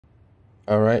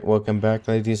Alright, welcome back,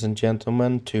 ladies and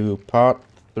gentlemen, to part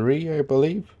 3, I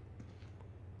believe.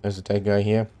 There's a dead guy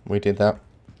here. We did that.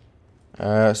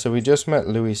 So we just met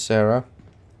Louis Serra,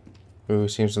 who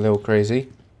seems a little crazy.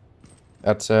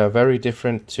 That's very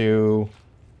different to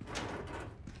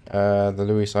the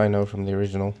Louis I know from the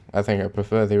original. I think I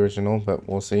prefer the original, but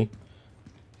we'll see.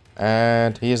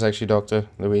 And he is actually Dr.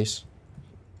 Louis.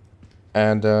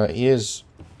 And he is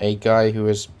a guy who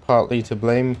is partly to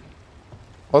blame,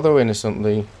 although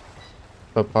innocently,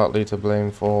 but partly to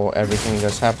blame for everything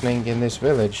that's happening in this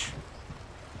village.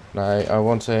 I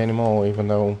won't say any more, even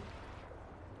though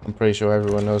I'm pretty sure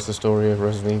everyone knows the story of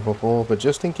Resident Evil 4, but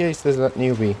just in case there's that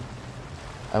newbie,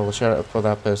 I will share it for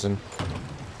that person.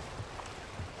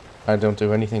 I don't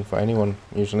do anything for anyone,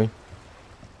 usually.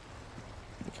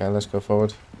 Okay, let's go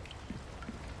forward.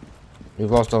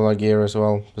 We've lost all our gear as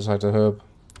well, besides the herb.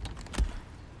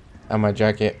 And my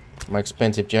jacket, my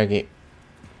expensive jacket.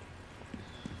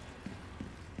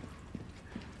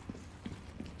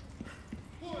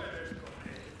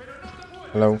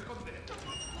 Hello.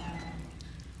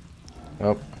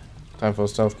 Oh, time for a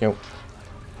stealth kill.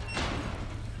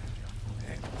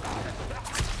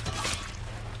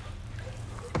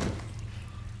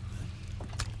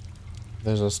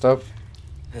 There's our stuff.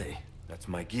 Hey, that's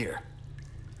my gear.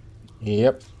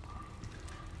 Yep.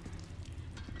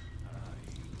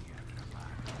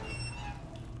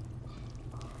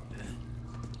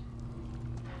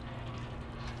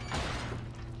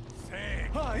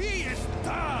 Ahí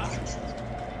está.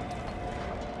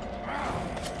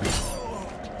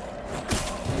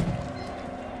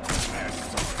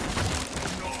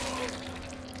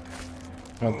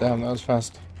 Oh damn, that was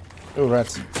fast. Ooh,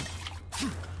 rats.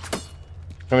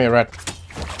 Come here, rat.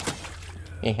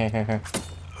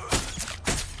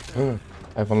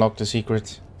 I've unlocked a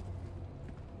secret.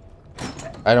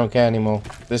 I don't care anymore.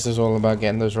 This is all about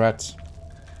getting those rats.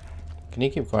 Can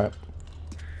you keep quiet?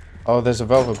 Oh, there's a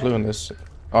velvet blue in this.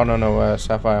 Oh no,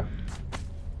 sapphire.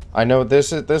 I know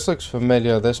this looks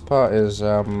familiar. This part is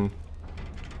that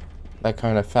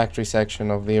kind of factory section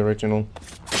of the original.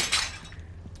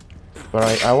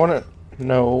 But I want to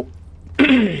know.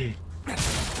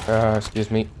 Excuse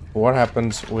me. What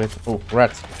happens with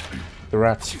rats? The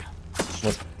rats.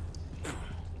 What?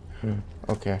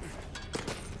 Okay.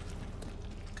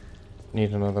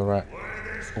 Need another rat.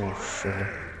 Oh shit.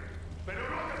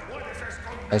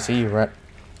 I see you, rat.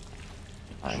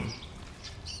 Fine.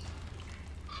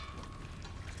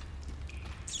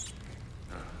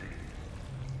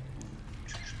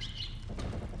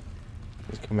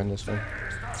 He's coming this way.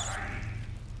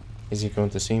 Is he going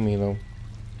to see me though?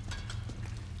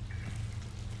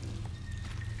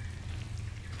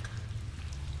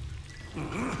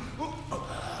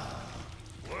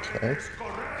 Okay.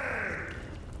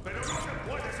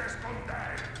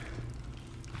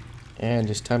 And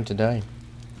it's time to die.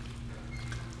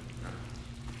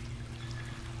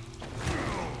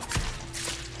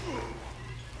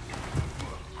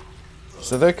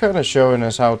 So they're kind of showing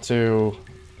us how to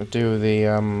do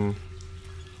the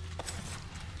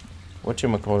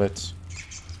whatchamacallit?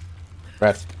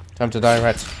 Rat. Time to die,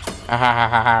 rat. Ha ha ha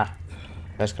ha ha.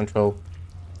 Pest control.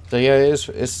 So yeah,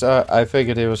 it's I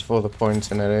figured it was for the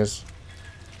points, and it is.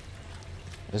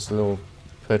 There's a little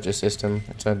purchase system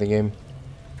inside the game.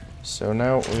 So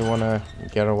now we wanna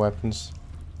get our weapons.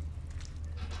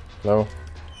 Hello.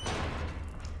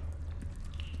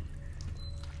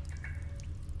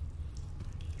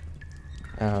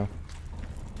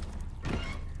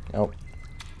 Nope.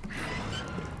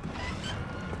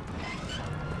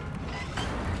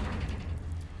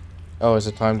 Oh, it's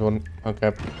a timed one.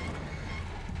 Okay.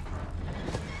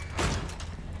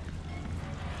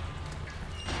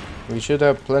 We should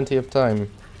have plenty of time.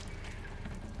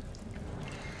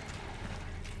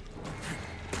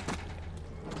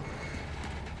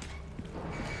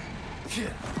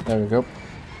 There we go.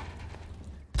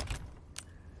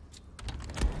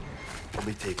 I'll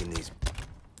be taking these.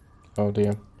 Oh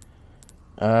dear.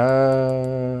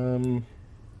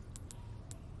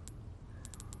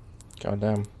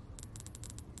 Goddamn.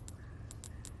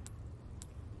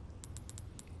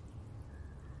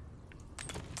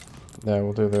 There,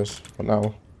 we'll do this for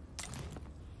now.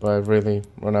 But I've really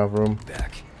run out of room.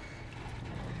 Back.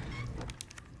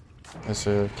 There's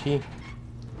a key.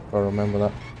 I'll remember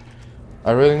that.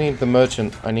 I really need the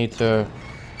merchant. I need to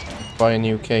buy a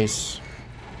new case.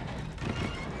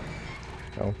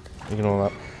 Oh, ignore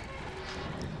that.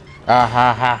 Ah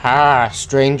ha ha ha,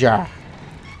 stranger.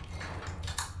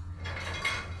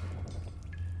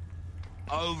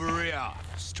 Over here,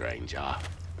 stranger.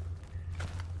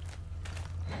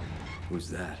 Who's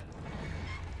that?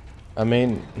 I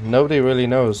mean, nobody really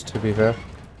knows, to be fair.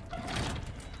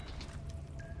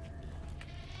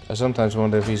 I sometimes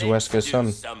wonder if he's Wesker's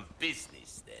son. Some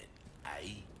business then, eh?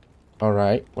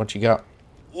 Alright, what you got?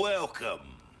 Welcome.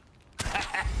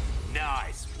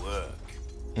 Nice work.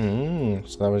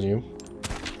 So that was you.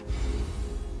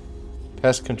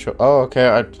 Pest control. Oh,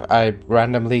 okay. I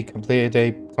randomly completed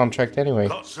a contract anyway.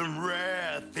 Got some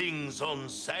rare things on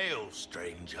sale,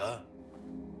 stranger.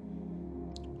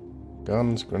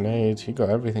 Guns, grenades. You got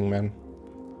everything, man.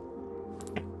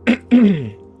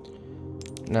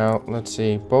 Now, let's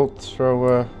see. Bolt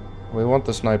thrower. We want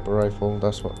the sniper rifle.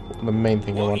 That's what the main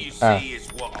thing I want. What you see is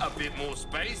what a bit more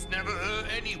space never hurt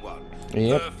anyone.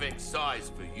 Yep. Perfect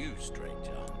size for you, stranger.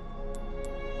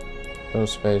 No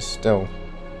space still.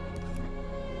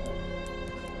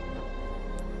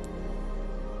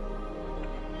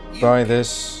 Buy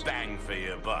this. Bang for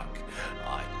your buck,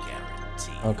 I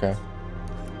guarantee. Okay.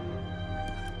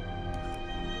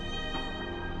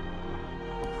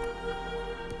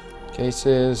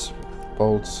 Cases,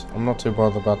 bolts. I'm not too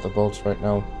bothered about the bolts right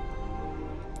now.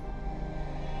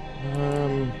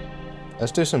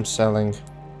 Let's do some selling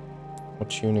or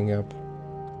tuning up.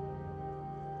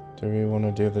 Do we want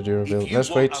to do the durability?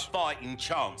 Let's wait. If you want a fighting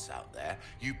chance out there,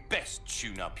 you best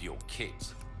tune up your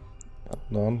kit.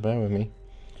 Hold on, bear with me.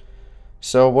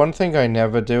 So one thing I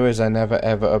never do is I never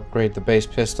ever upgrade the base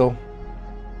pistol.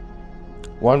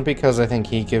 One, because I think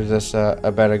he gives us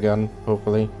a better gun,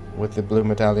 hopefully, with the blue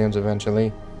medallions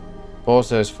eventually. But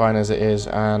also it's fine as it is,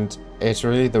 and it's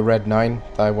really the Red 9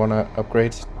 that I want to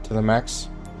upgrade to the max.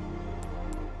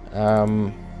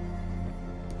 And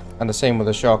the same with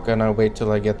the shotgun. I wait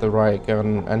till I get the riot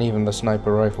gun, and even the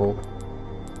sniper rifle.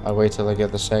 I wait till I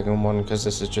get the second one, because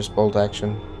this is just bolt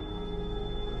action.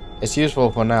 It's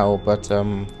useful for now, but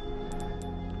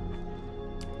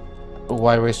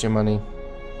why waste your money?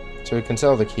 So we can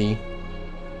sell the key.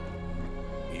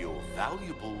 Your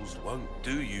valuables won't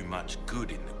do you much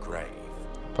good in the grave.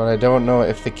 But I don't know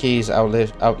if the keys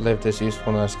outlived its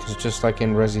usefulness, because just like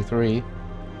in Resi 3,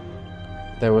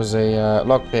 there was a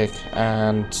lockpick,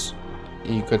 and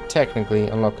you could technically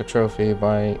unlock a trophy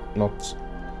by not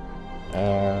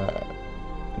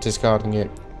discarding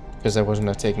it, because there wasn't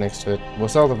a tick next to it. We'll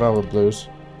sell the Velvet Blues.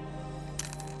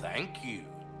 Thank you.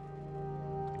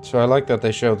 So I like that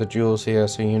they show the jewels here,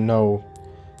 so you know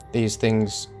these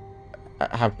things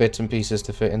have bits and pieces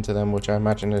to fit into them, which I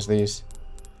imagine is these.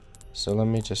 So let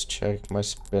me just check my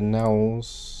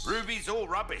spinels. Ruby's all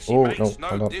rubbish. Oh, It makes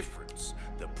no, no difference.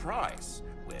 The price,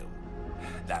 well,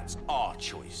 that's our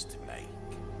choice to make.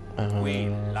 We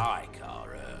like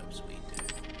our herbs, we do.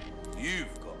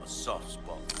 You've got a soft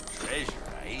spot for treasure,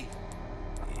 eh?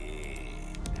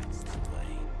 Yeah, that's the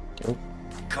way. Oh.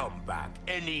 Come back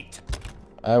any time.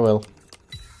 I will.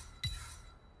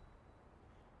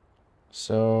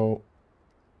 So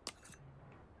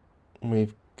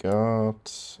we've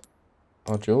got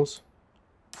our jewels.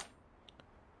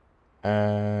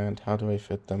 And how do I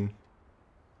fit them?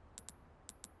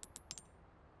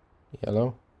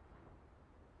 Yellow.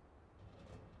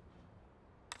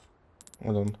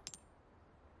 Hold on.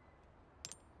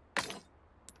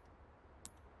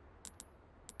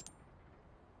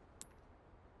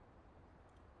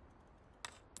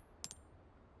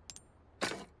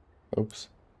 Oops.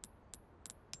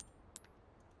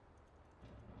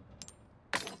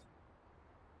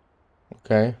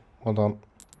 Okay, hold on.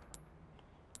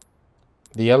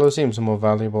 The yellow seems more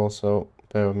valuable, so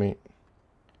bear with me.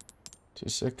 2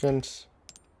 seconds.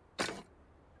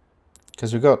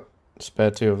 Because we got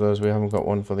spare 2 of those, we haven't got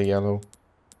one for the yellow.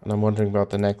 And I'm wondering about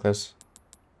the necklace.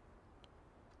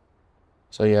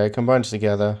 So yeah, it combines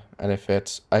together and it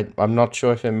fits. I'm not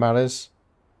sure if it matters.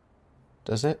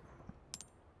 Does it?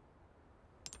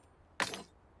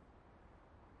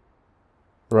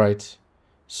 Right.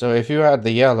 So if you add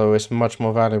the yellow, it's much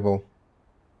more valuable.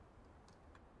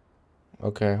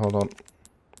 Okay, hold on.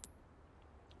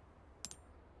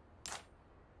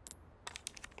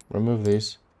 Remove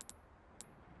these.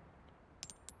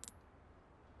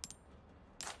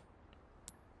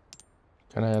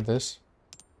 Can I add this?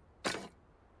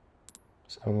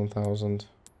 7,000.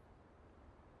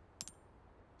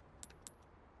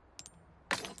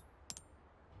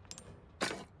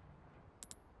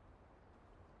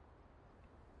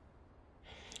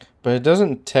 But it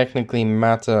doesn't technically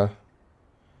matter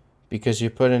because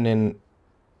you're putting in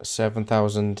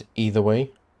 7,000 either way.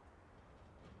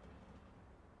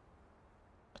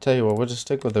 I tell you what, we'll just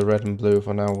stick with the red and blue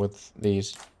for now with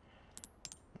these.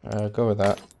 Go with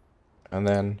that. And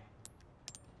then,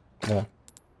 yeah.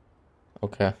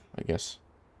 Okay, I guess.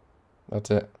 That's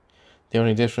it. The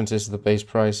only difference is the base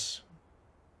price.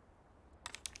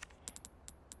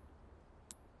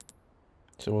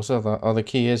 So what's that? Oh, the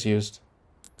key is used.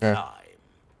 Okay. Time.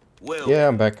 Well, Yeah,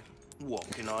 I'm back. what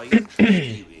can I interest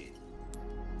you in?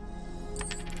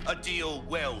 A deal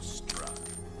well struck.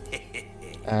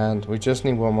 And we just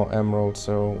need one more emerald,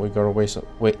 so we gotta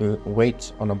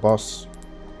wait on a boss.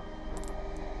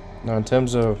 Now, in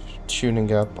terms of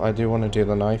tuning up, I do want to do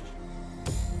the knife.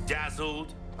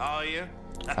 Dazzled, are you?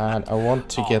 And I want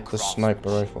to get the sniper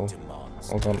rifle.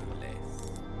 Hold on.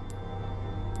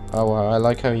 Oh wow, I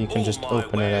like how you can just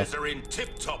open it up. Are in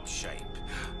tip-top shape,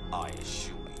 I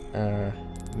assure you.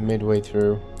 Midway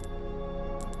through.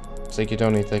 It's like you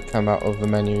don't need to come out of the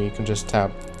menu, you can just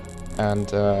tap and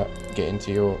get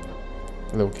into your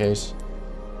little case.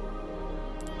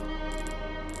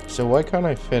 So why can't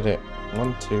I fit it?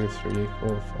 1, 2, 3,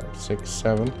 4, 5, 6,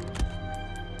 7.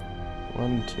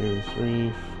 1, 2,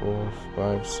 3, 4,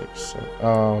 5, 6, 7.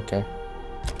 Oh, okay.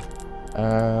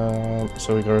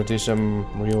 So we gotta do some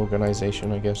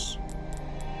reorganization, I guess.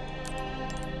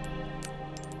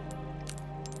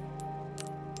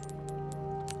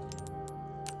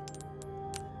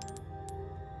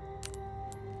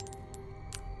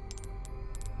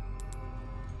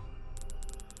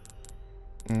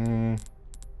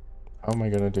 How am I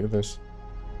gonna do this?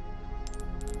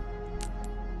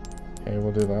 Okay,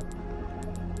 we'll do that.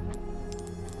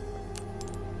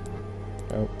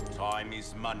 Oh. Time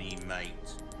is money, mate.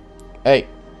 Hey,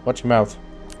 watch your mouth.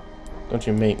 Don't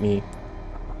you make me.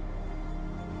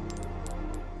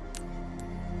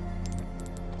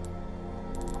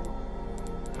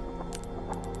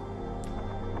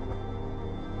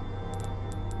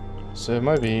 So it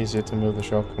might be easier to move the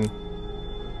shotgun.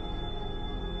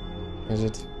 Is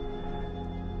it?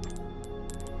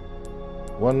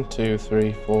 1, 2,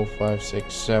 3, 4, 5,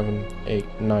 6, 7,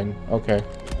 8, 9. Okay.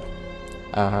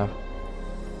 Uh-huh.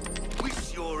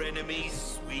 Wish your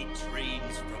enemies sweet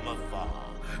dreams from afar,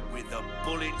 with a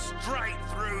bullet straight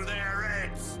through their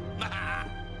heads.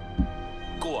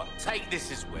 Go on, take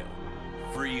this as well,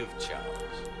 free of charge.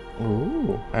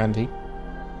 Ooh, handy.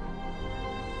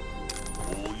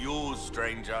 All yours,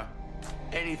 stranger.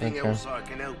 Anything else I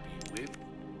can help you with?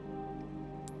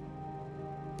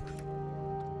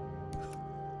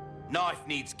 Knife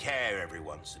needs care every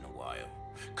once in a while.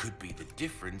 Could be the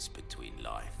difference between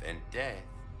life and death.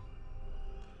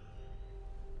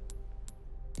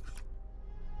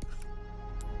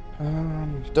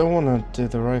 Don't want to do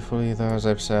the rifle either, as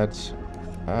I've said.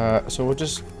 So we'll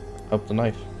just up the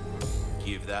knife.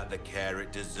 Give that the care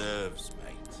it deserves,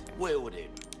 mate. Wield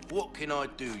him. What can I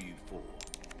do you for?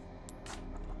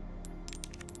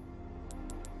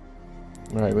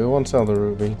 Right, we won't sell the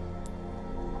ruby.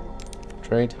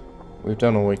 Trade. We've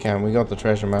done all we can. We got the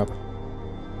treasure map.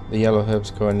 The yellow herb's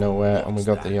going nowhere, and we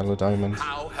got the yellow diamond.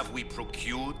 How have we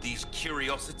procured these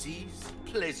curiosities?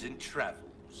 Pleasant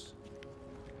travels.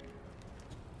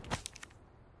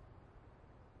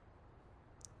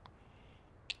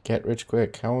 Get rich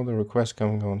quick. How are the requests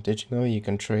coming on? Did you know you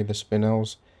can trade the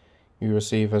spinels you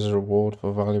receive as a reward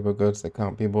for valuable goods that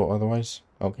can't be bought otherwise?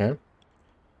 Okay.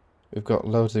 We've got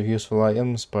loads of useful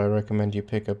items, but I recommend you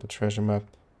pick up a treasure map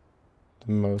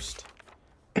the most.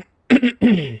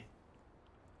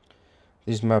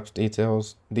 These maps detail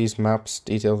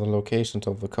the locations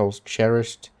of the coast's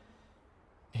cherished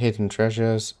hidden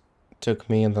treasures. Took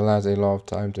me and the lads a lot of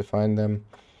time to find them.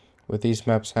 With these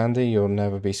maps handy, you'll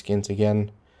never be skint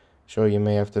again. Sure, you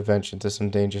may have to venture into some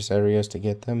dangerous areas to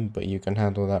get them, but you can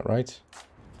handle that, right?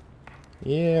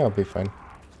 Yeah, I'll be fine.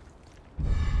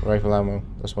 Rifle ammo,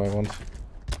 that's what I want.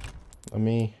 Let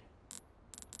me...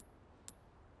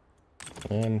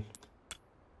 Man.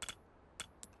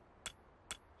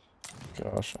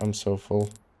 Gosh, I'm so full.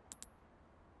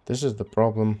 This is the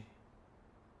problem.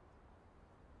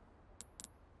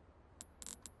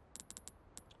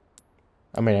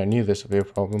 I mean, I knew this would be a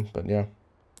problem, but yeah.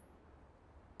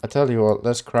 I tell you what,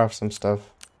 let's craft some stuff.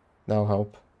 That'll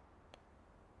help.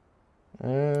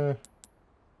 We'll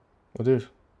do.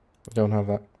 We don't have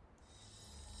that.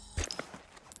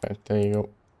 Right, there you go.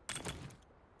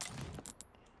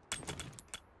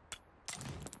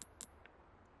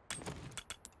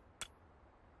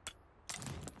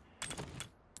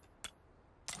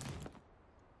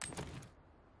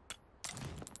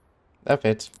 That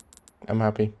fits. I'm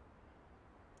happy.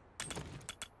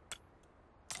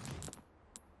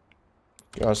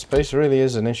 God, space really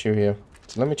is an issue here.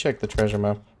 So let me check the treasure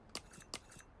map.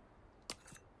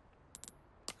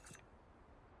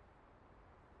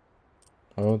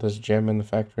 Oh, there's a gem in the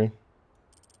factory.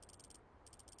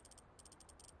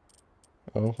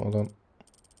 Oh, hold on.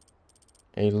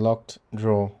 A locked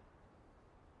drawer.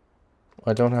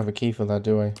 I don't have a key for that,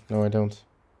 do I? No, I don't.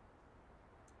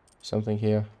 Something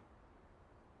here.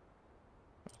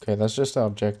 Okay, that's just our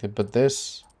objective, but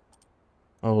this...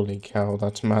 Holy cow,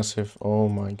 that's massive. Oh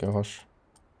my gosh.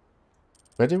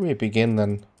 Where did we begin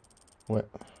then? What?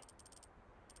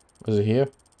 Was it here?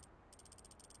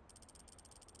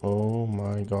 Oh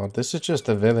my god, this is just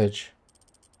a village.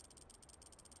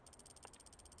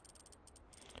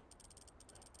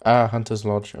 Ah, Hunter's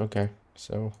Lodge, okay,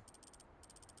 so...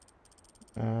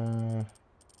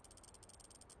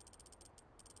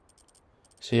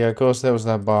 So yeah, of course there was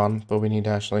that barn, but we need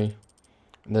Ashley.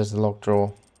 And there's the locked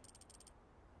drawer.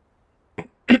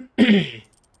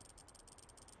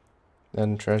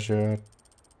 Then treasure...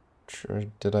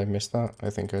 Did I miss that? I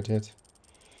think I did.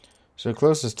 So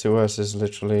closest to us is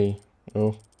literally...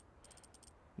 Oh.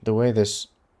 The way this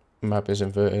map is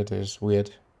inverted is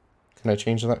weird. Can I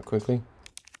change that quickly?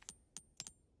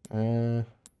 Where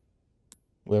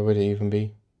would it even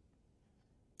be?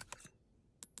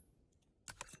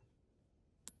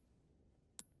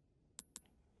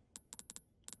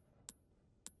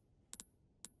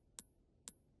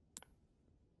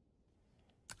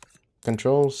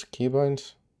 Controls,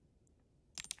 keybinds.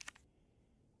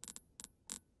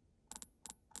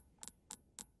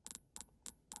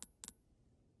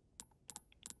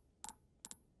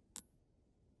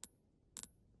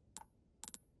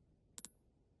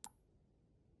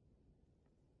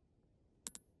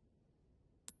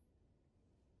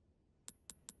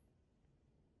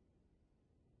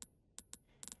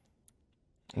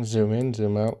 Zoom in,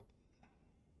 zoom out.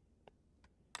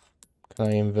 Can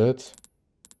I invert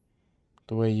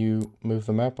the way you move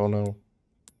the map or no?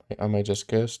 Am I just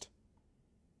cursed?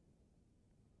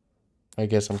 I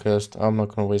guess I'm cursed. I'm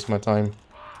not gonna waste my time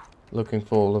looking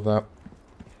for all of that.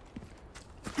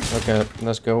 Okay,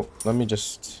 let's go. Let me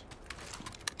just...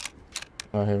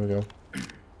 Oh, here we go.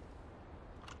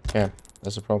 Yeah,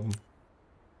 that's a problem.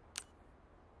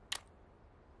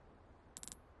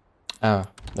 Ah,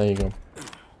 there you go.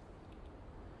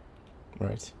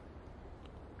 Right.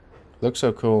 Looks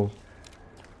so cool.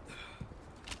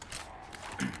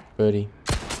 Birdie.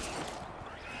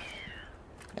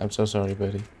 I'm so sorry,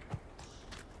 Birdie.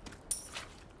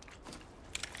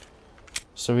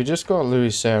 So we just got Louis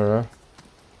Sarah.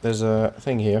 There's a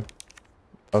thing here.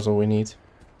 Puzzle we need.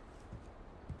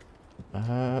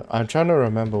 I'm trying to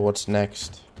remember what's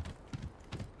next.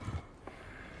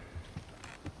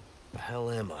 The hell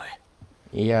am I?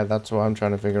 Yeah, that's what I'm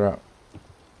trying to figure out.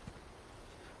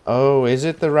 Oh, is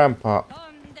it the rampart?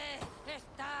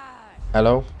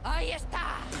 Hello? Ahí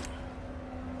está.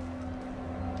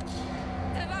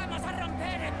 Te vamos a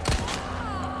romper.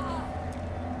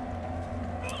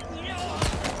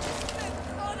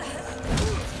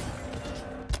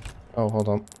 Oh, hold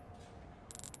on.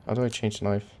 How do I change the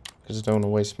knife? Because I don't want to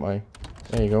waste my...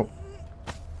 There you go.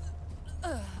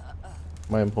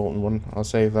 My important one. I'll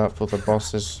save that for the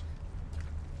bosses.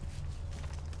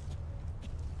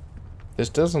 This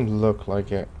doesn't look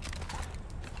like it.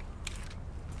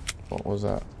 What was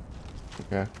that?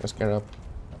 Okay, let's get up.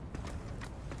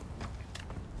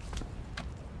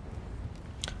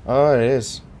 Oh, it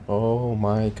is. Oh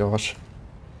my gosh.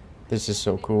 This is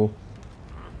so cool.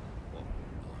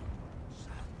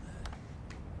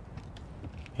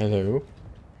 Hello.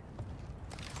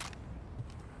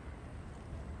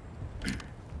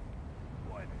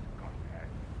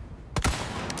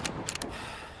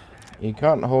 You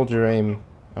can't hold your aim.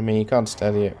 I mean, you can't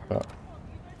steady it, but...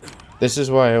 This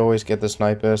is why I always get the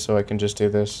sniper, so I can just do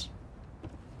this.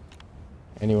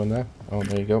 Anyone there? Oh,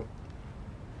 there you go.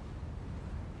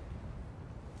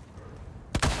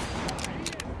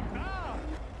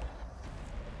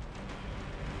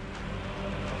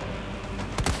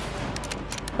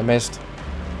 I missed.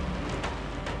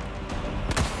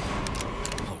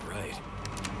 All right.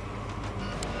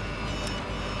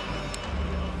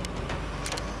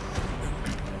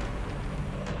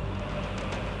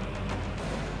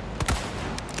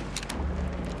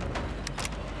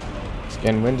 It's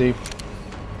getting windy.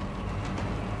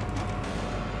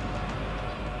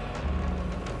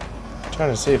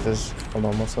 Trying to see if there's... Hold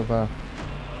on, what's up there?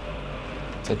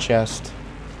 It's a chest.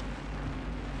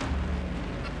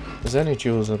 Is there any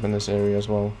jewels up in this area as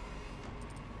well?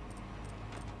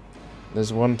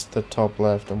 There's one to the top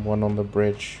left and one on the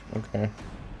bridge. Okay.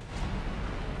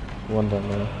 One down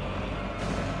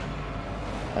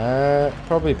there.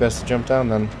 Probably best to jump down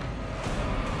then.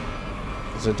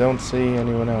 Because I don't see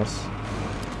anyone else.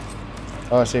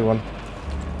 Oh, I see one.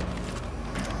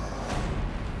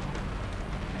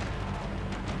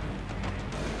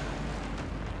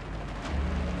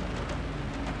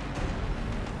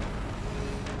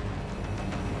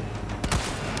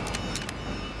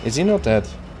 Is he not dead?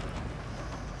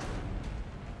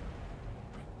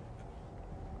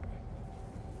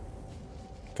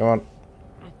 Come on.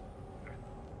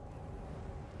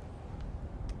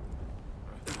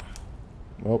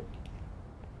 Nope.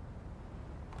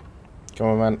 Come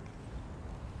on, man.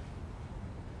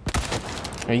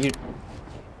 Are you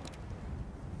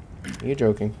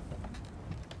joking?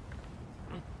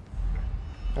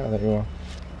 Oh, there you are.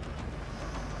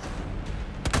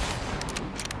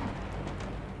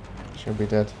 She'll be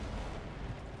dead.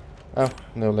 Oh,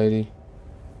 no lady.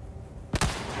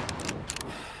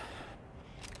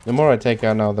 The more I take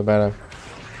out now, the better.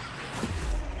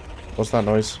 What's that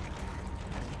noise?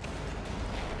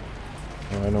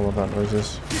 Oh, I know what that noise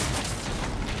is.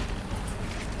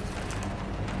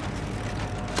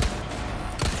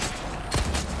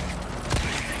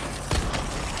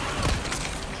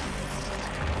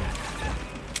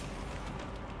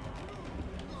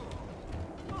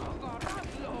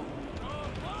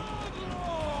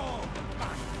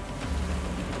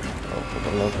 Oh, for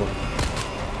the love of...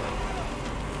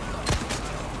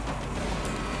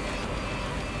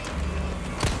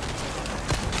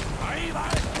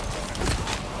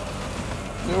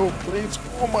 No, please.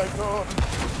 Oh my god.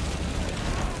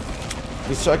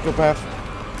 You psychopath.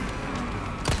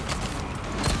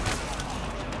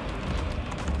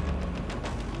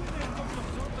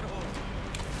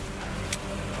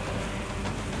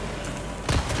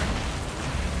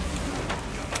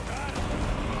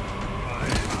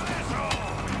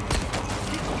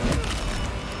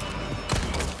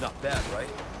 Not bad, right?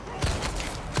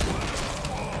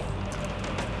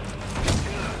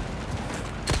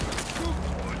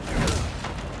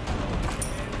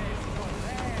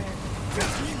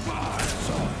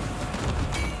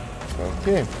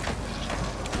 Okay.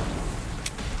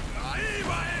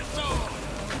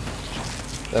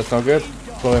 That's not good.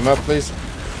 Blow him up, please.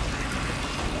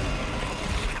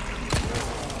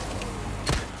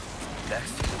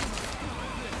 Next.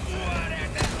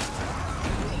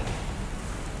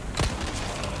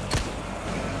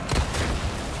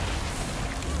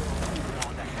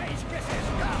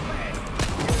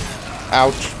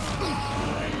 Ouch.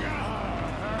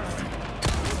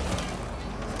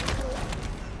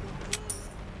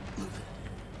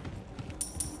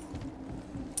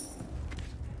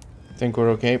 Think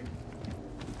we're okay.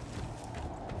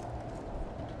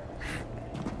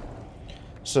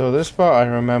 So this part I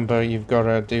remember you've got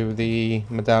to do the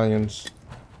medallions.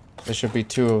 There should be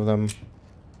 2 of them.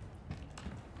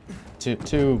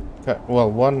 Two cut,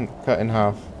 well, 1 cut in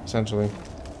half essentially.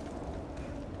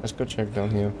 Let's go check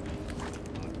down here.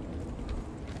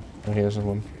 Oh, here's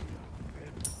one.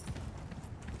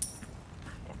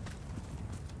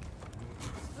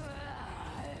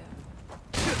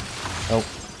 Oh.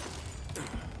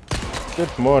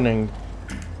 Good morning.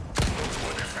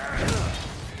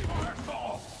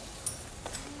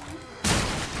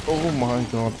 Oh my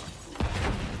god.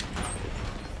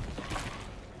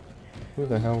 Who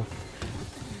the hell?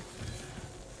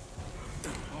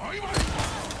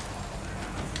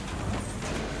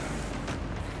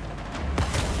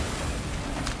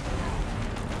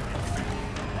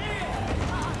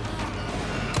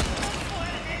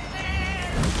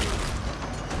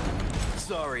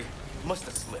 Sorry, must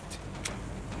have slipped.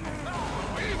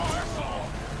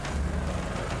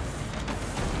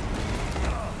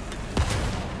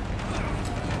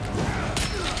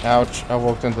 Ouch, I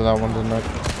walked into that one, didn't I?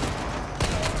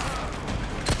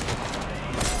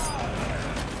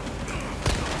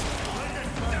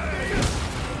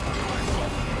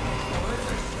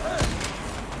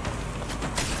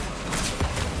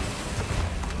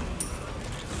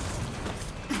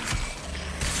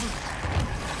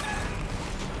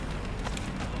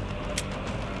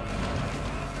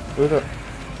 Who the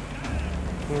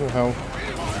hell?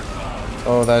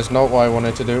 Oh, that's not what I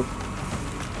wanted to do.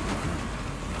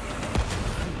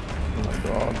 Oh my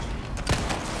god.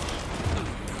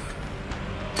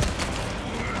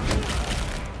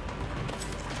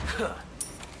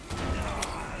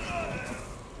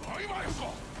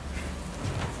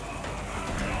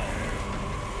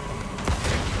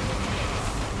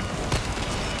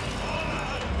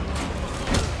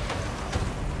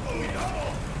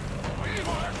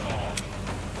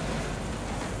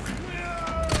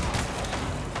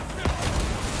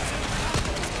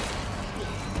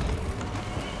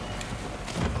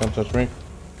 Don't touch me.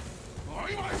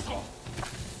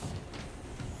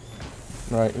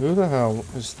 Right, who the hell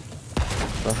is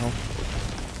the hell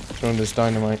throwing this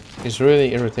dynamite? It's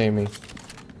really irritating me.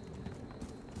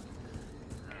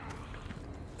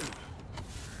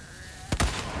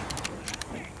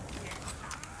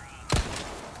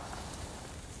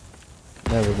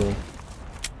 There we go.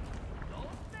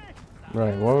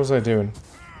 Right, what was I doing?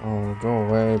 Oh, go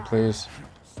away, please.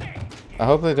 I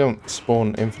hope they don't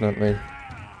spawn infinitely.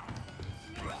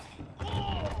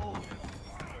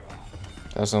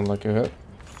 That sounds like a hit.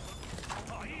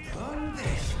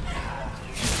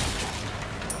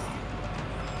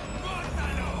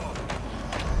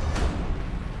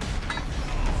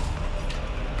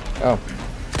 Oh.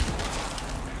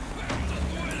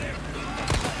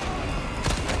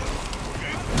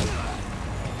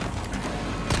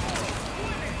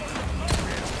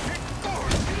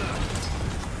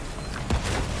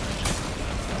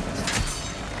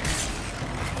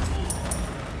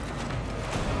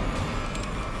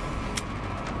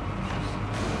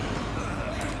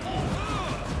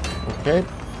 Okay.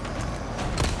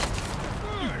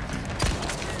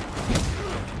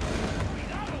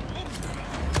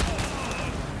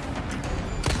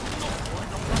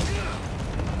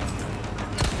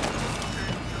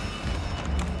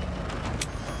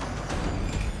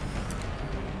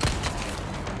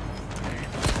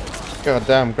 God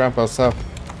damn, Grandpa's up.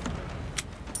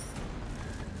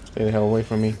 Stay the hell away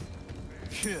from me.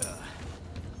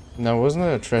 No, wasn't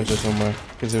there a treasure somewhere?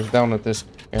 Because it was down at this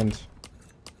end.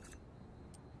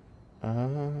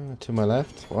 To my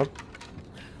left? What?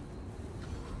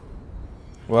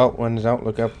 Well, when in doubt,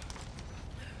 look up.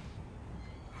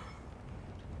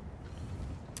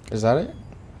 Is that it?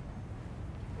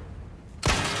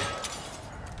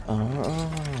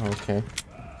 Oh, okay.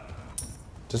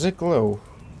 Does it glow?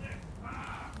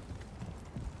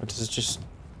 Or does it just...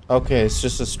 Okay, it's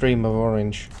just a stream of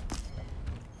orange.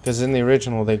 Because in the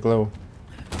original they glow.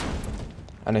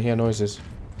 And I hear noises.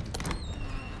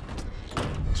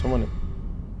 Someone...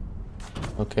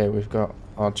 Okay, we've got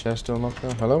our chest unlocked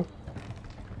now. Hello?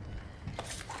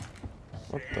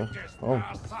 What the... Oh.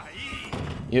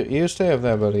 You stay up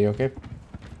there, buddy, okay?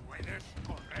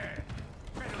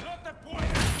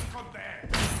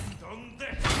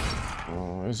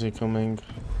 Oh, is he coming?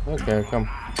 Okay, come.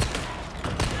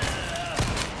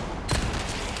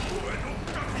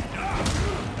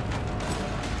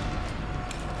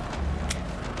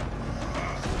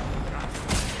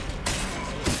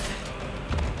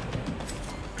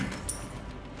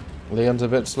 Leon's a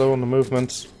bit slow on the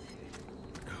movements.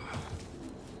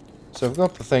 So I've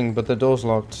got the thing, but the door's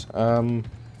locked.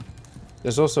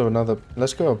 There's also another...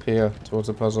 Let's go up here towards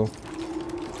the puzzle.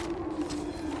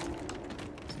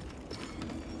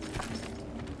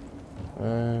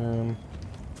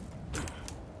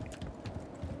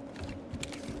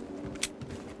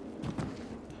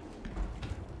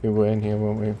 We were in here,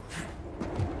 weren't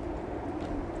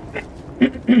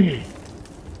we?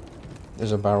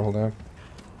 There's a barrel there.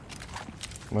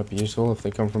 Might be useful if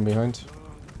they come from behind.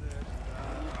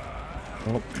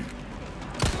 Oh.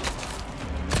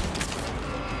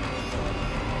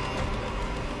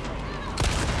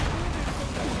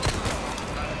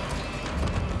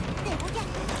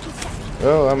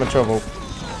 Oh, I'm in trouble.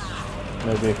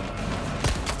 Maybe.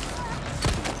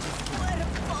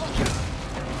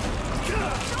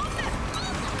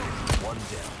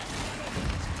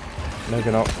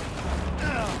 Maybe not.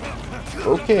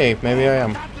 Okay, maybe I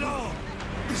am.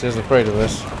 He's afraid of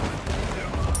this.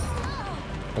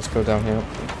 Let's go down here.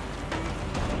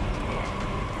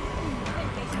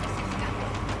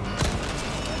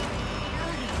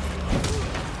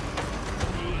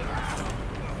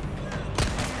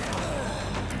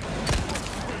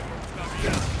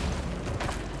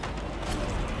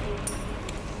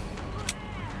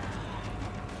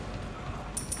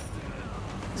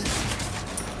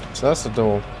 So that's the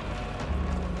door.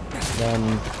 Then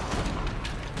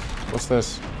what's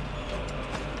this?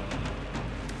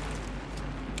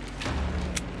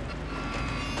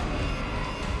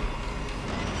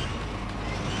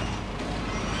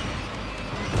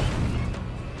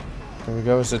 There we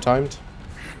go, is it timed?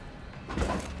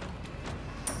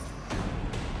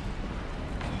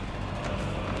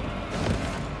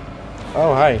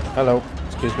 Oh, hi. Hello.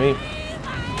 Excuse me.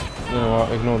 You know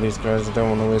what? Ignore these guys. I don't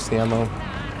want to waste the ammo.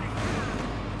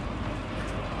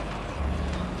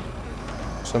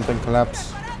 Something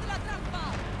collapsed.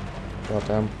 God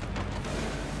damn.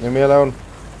 Leave me alone.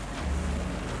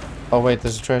 Oh, wait.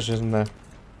 There's a treasure, isn't there?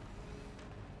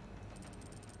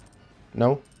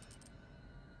 No?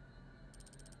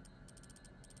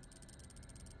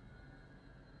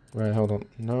 Right, hold on.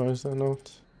 No, is there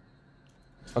not?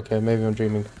 Okay, maybe I'm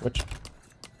dreaming. Which?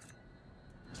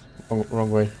 Wrong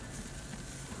way.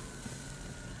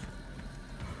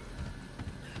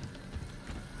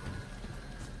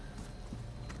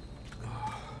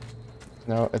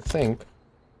 Now, I think...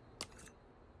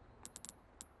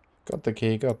 Got the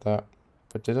key, got that.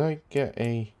 But did I get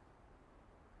a...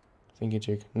 thingy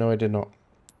jig? No, I did not.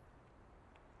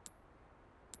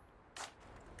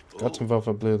 Got some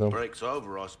velvet blue though. Break's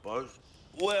over, I suppose.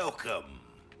 Welcome.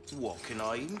 What can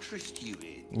I interest you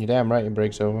in? You're damn right, it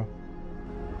breaks over.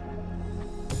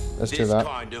 Let's do that. This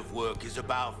kind of work is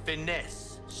about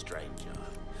finesse, stranger.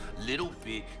 Little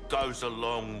bit goes a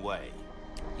long way.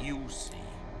 You'll see.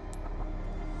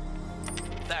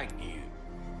 Thank you.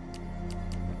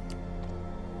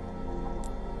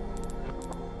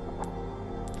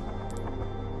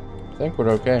 I think we're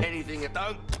okay. Anything you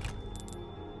don't?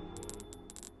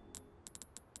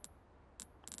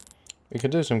 We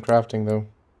could do some crafting though.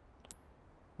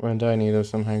 We're in dire need of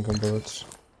some handgun bullets.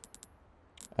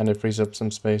 And it frees up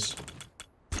some space.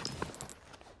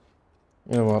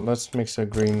 You know what, let's mix a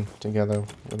green together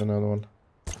with another one.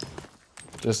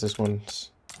 Just this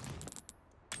once.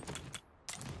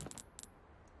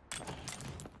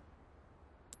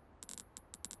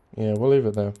 Yeah, we'll leave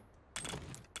it there.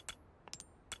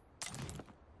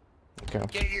 Okay.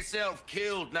 Get yourself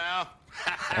killed now.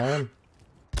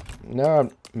 No,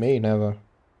 me never.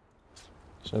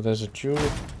 So there's a jewel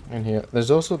in here. There's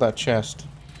also that chest.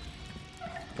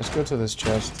 Let's go to this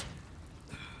chest.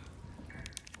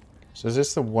 So is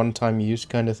this the one-time use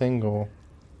kind of thing, or?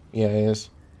 Yeah, it is.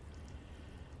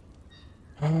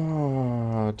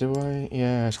 Oh, do I?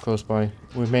 Yeah, it's close by.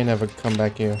 We may never come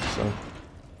back here, so.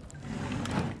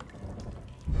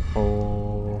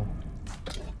 Oh.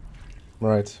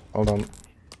 Right, hold on.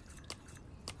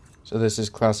 So this is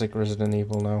classic Resident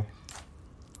Evil now.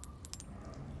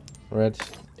 Red.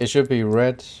 It should be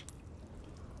red.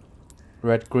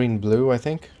 Red, green, blue, I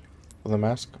think. For the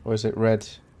mask. Or is it red,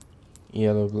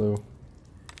 yellow, blue?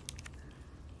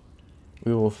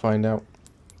 We will find out.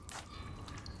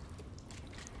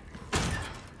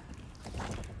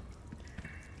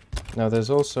 Now there's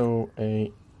also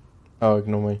a... Oh,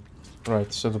 ignore me.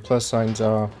 Right, so the plus signs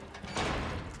are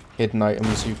hidden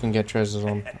items you can get treasures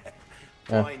on.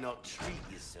 Yeah. Why not treat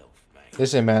yourself, mate?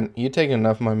 Listen, man, you're taking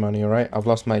enough of my money, alright? I've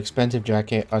lost my expensive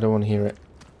jacket. I don't want to hear it.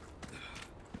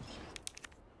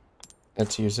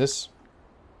 Let's use this.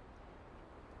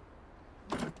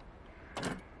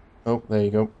 Oh, there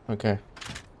you go. Okay.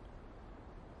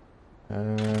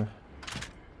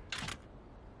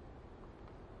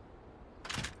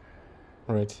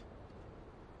 Right.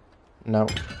 No.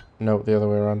 No, the other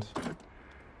way around.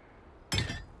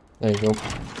 There you go.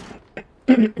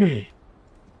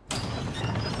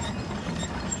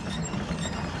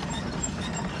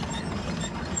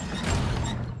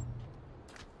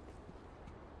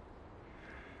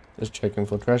 Just checking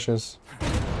for treasures.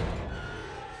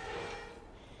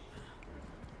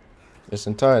 This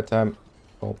entire time.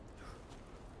 Oh.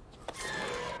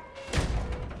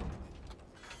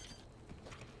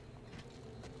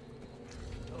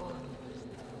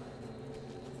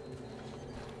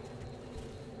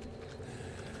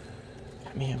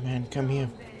 Come here, man. Come here.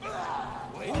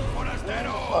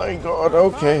 My God.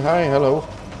 Okay. Hi. Hello.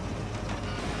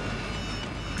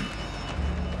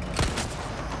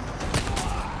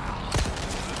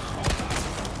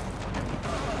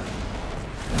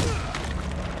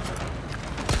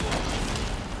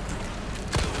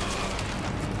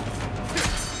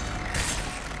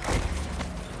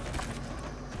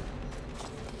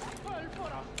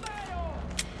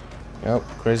 Yep,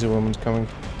 crazy woman's coming.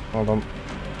 Hold on.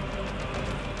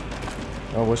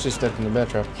 Oh, well, she stepped in the bear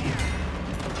trap.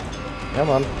 Come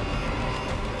on.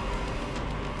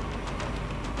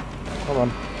 Come on.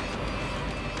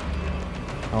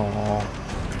 Oh.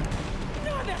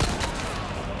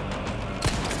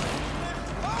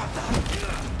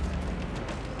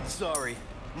 Sorry,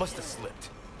 must have slipped.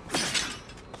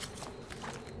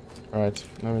 Alright,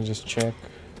 let me just check.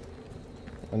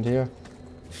 And here.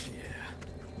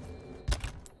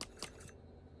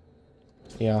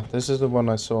 Yeah, this is the one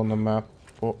I saw on the map.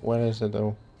 Where is it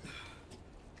though?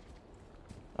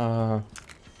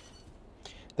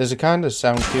 There's a kind of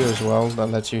sound cue as well that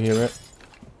lets you hear it.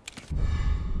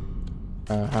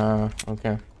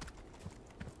 Okay.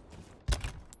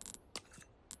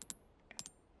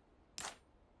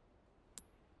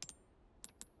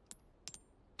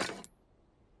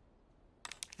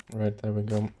 Right, there we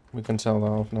go. We can sell that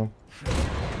off now.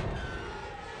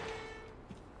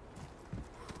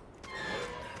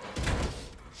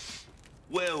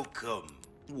 Welcome.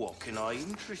 What can I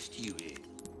interest you in?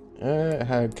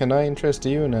 Can I interest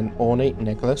you in an ornate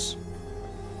necklace?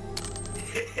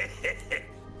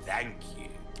 Thank you.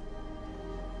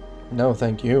 No,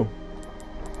 thank you.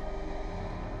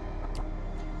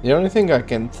 The only thing I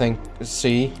can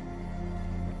see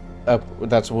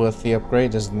that's worth the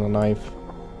upgrade is the knife.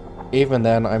 Even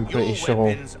then, I'm pretty sure. Your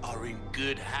weapons are in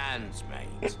good hands,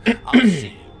 mate. I'll see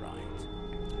you right.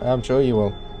 I'm sure you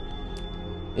will.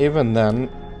 Even then,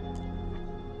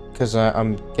 because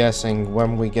I'm guessing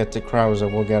when we get to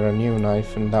Krauser, we'll get a new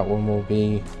knife, and that one will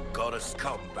be Gotta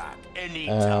come back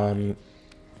anytime.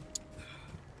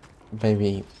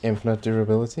 Maybe infinite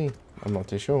durability. I'm not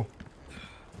too sure.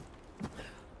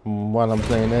 While I'm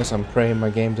playing this, I'm praying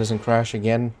my game doesn't crash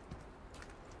again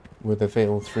with a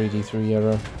fatal 3D3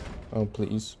 error. Oh,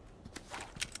 please.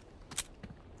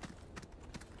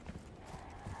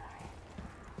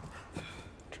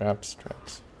 Traps,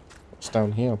 traps. What's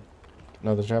down here?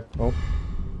 Another trap. Oh.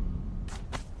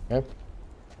 Okay.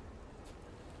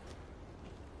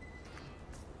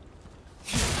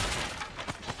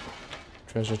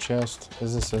 Treasure chest.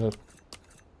 Is this a...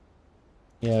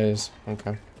 Yeah, it is.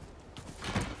 Okay.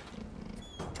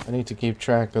 I need to keep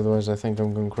track, otherwise I think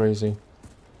I'm going crazy.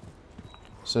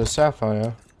 So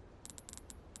sapphire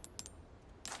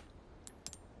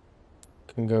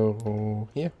can go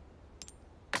here.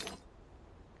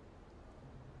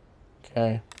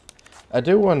 Okay. I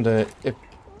do wonder if...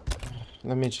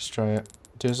 Let me just try it.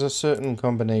 Does a certain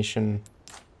combination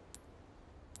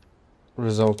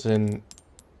result in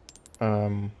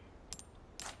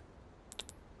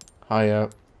higher,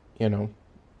 you know,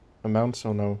 amounts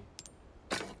or no?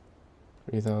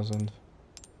 3,000.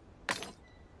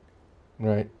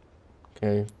 Right.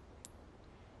 Okay.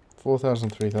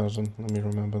 4,000, 3,000. Let me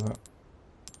remember that.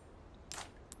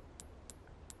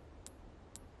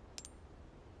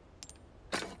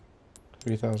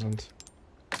 3,000.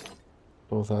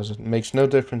 4,000. Makes no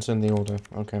difference in the order.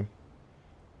 Okay.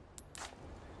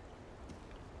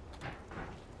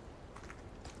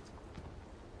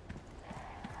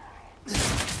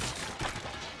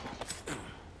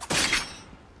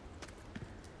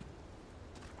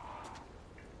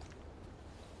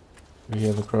 We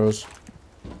hear the crows.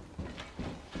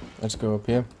 Let's go up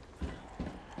here.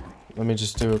 Let me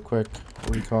just do a quick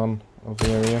recon of the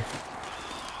area.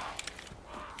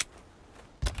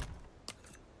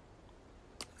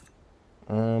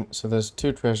 So there's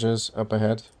 2 treasures up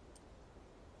ahead.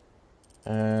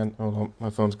 And hold on, my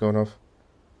phone's going off.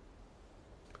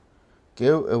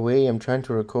 Go away, I'm trying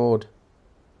to record.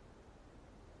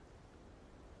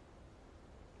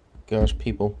 Gosh,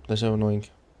 people, they're so annoying.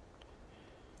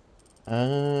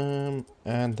 And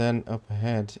then up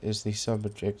ahead is the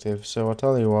sub-objective. So I'll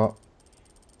tell you what.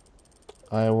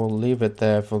 I will leave it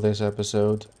there for this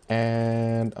episode.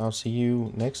 And I'll see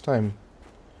you next time.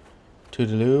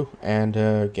 Toodaloo, and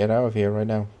get out of here right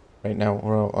now. Right now,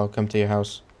 or I'll come to your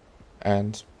house.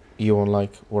 And you won't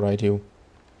like what I do.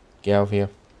 Get out of here.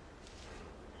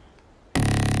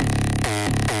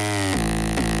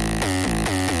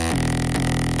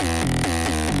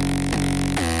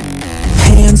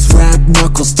 Hands wrapped,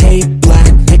 knuckles taped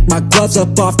black. Pick my gloves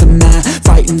up off the mat.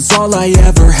 Fighting's all I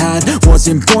ever had.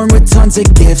 Wasn't born with tons of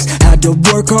gifts. Had to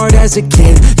work hard as a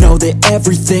kid. Know that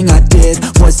everything I did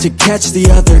was to catch the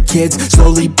other kids.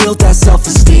 Slowly built that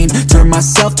self-esteem. Turned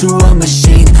myself to a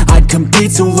machine. I'd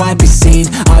compete so I'd be seen.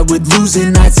 I would lose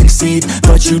and I'd succeed,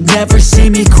 but you'd never see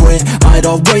me quit. I'd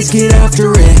always get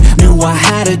after it. Knew I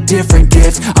had a different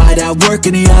gift. I'd outwork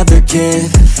any other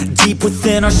kid. Deep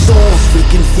within our souls, we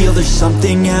can feel there's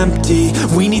something empty.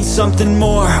 We need something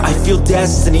more. I feel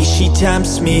destiny, she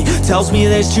tempts me. Tells me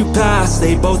there's 2 paths,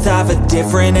 they both have a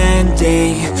different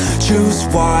ending. Choose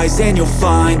wise and you'll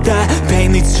find that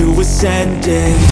pain leads to ascending.